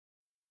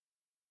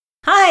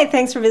Hi,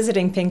 thanks for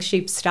visiting Pink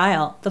Sheep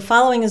Style. The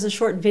following is a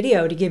short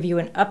video to give you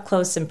an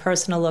up-close and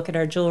personal look at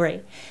our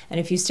jewelry. And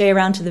if you stay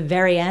around to the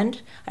very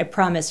end, I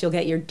promise you'll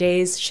get your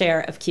day's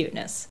share of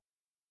cuteness.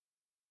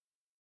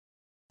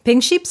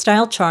 Pink Sheep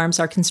Style charms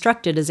are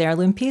constructed as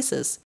heirloom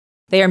pieces.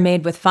 They are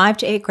made with 5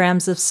 to 8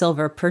 grams of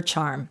silver per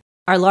charm.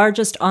 Our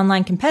largest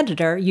online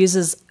competitor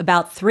uses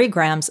about 3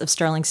 grams of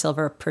sterling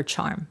silver per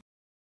charm.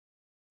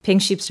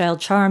 Pink Sheep Style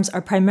charms are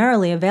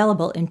primarily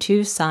available in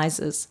 2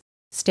 sizes,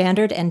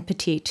 standard and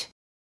petite.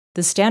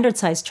 The standard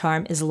size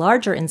charm is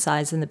larger in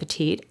size than the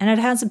petite, and it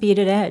has a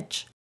beaded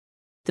edge.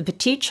 The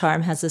petite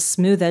charm has a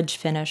smooth edge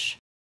finish.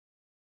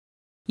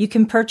 You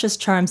can purchase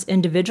charms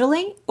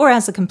individually or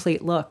as a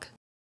complete look.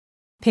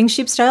 Pink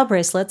Sheep Style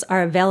bracelets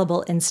are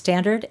available in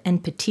standard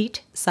and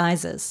petite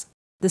sizes.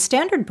 The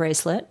standard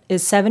bracelet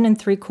is 7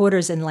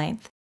 3/4 in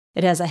length.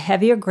 It has a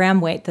heavier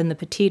gram weight than the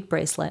petite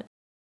bracelet.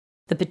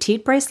 The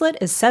petite bracelet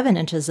is 7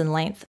 inches in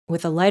length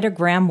with a lighter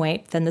gram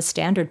weight than the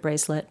standard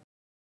bracelet.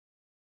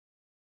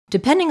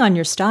 Depending on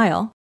your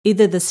style,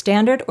 either the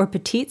standard or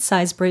petite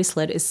size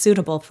bracelet is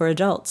suitable for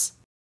adults.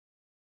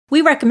 We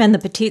recommend the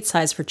petite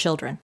size for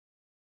children.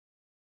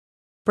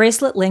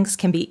 Bracelet links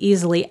can be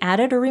easily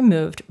added or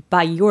removed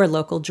by your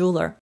local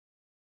jeweler.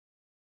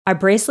 Our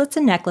bracelets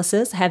and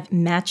necklaces have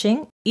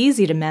matching,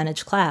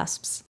 easy-to-manage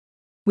clasps.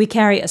 We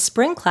carry a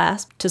spring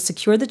clasp to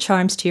secure the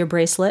charms to your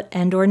bracelet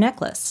and/or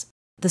necklace.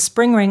 The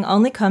spring ring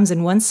only comes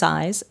in one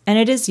size, and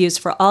it is used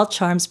for all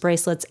charms,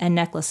 bracelets, and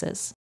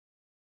necklaces.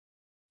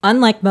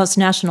 Unlike most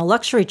national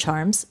luxury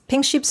charms,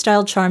 Pink Sheep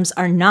Style charms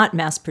are not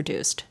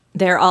mass-produced.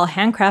 They are all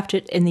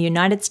handcrafted in the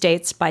United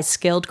States by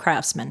skilled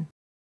craftsmen.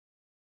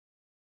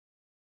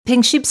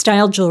 Pink Sheep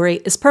Style jewelry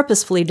is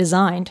purposefully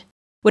designed.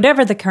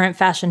 Whatever the current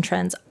fashion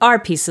trends, our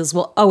pieces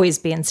will always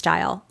be in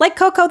style, like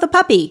Coco the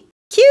puppy.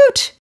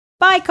 Cute!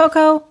 Bye,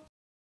 Coco!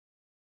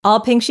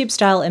 All Pink Sheep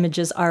Style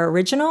images are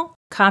original,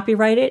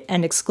 copyrighted,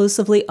 and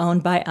exclusively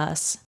owned by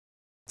us.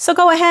 So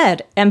go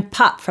ahead and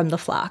pop from the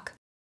flock.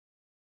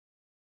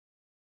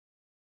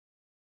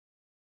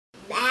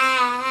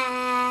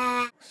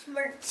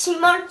 Smirchy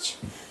March.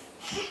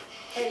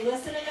 Hey,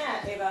 listen to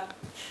that, Ava.